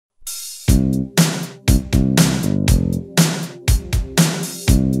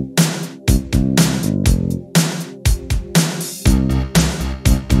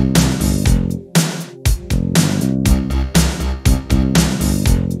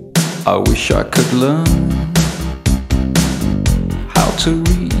I wish I could learn how to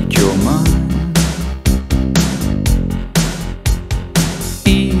read your mind,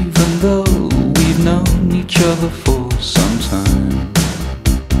 even though we've known each other for some time.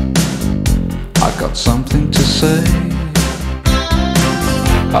 I got something to say,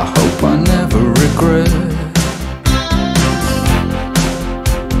 I hope I never regret.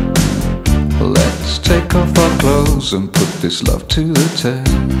 Let's take off our clothes and put this love to the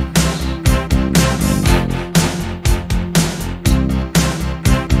test.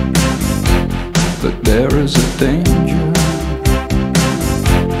 But there is a danger,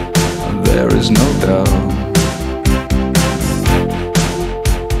 there is no doubt.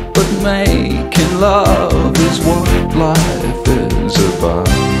 But making love is what life is about.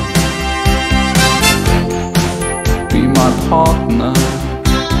 Be my partner,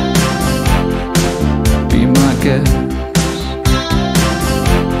 be my guest.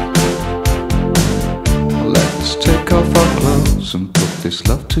 Let's take off our clothes and put this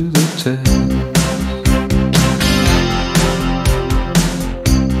love to the test.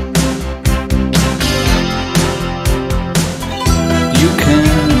 You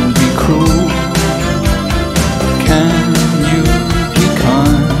can be cruel, can you be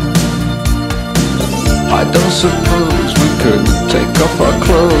kind? I don't suppose we could take off our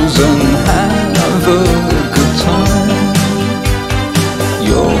clothes and have a good time.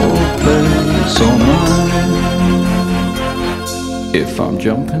 Your place or mine. If I'm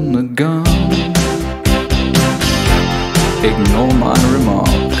jumping the gun, ignore my remark.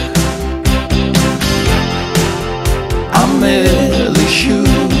 I'm merely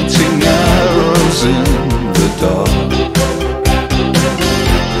shooting arrows in the dark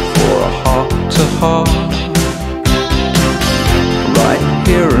for a heart-to-heart, right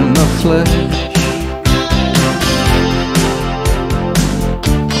here in the flesh.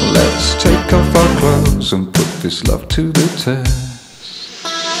 Let's take off our clothes and put this love to the test.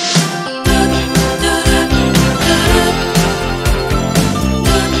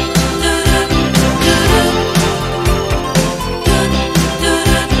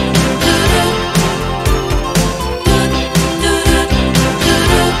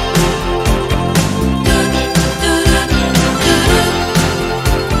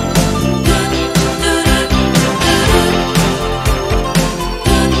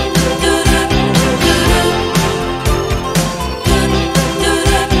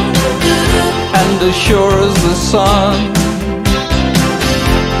 As sure as the sun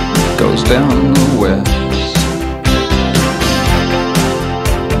goes down the west,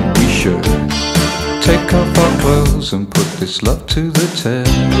 we should take off our clothes and put this love to the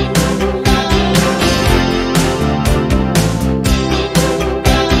test.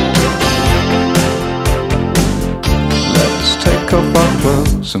 Let's take off our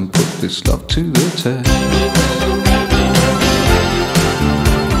clothes and put this love to the test.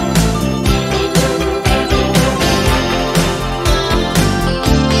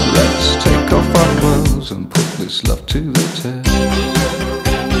 And put this love to the test.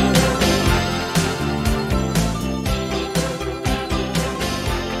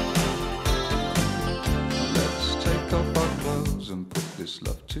 Let's take off our clothes and put this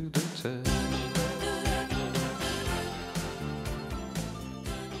love to the test.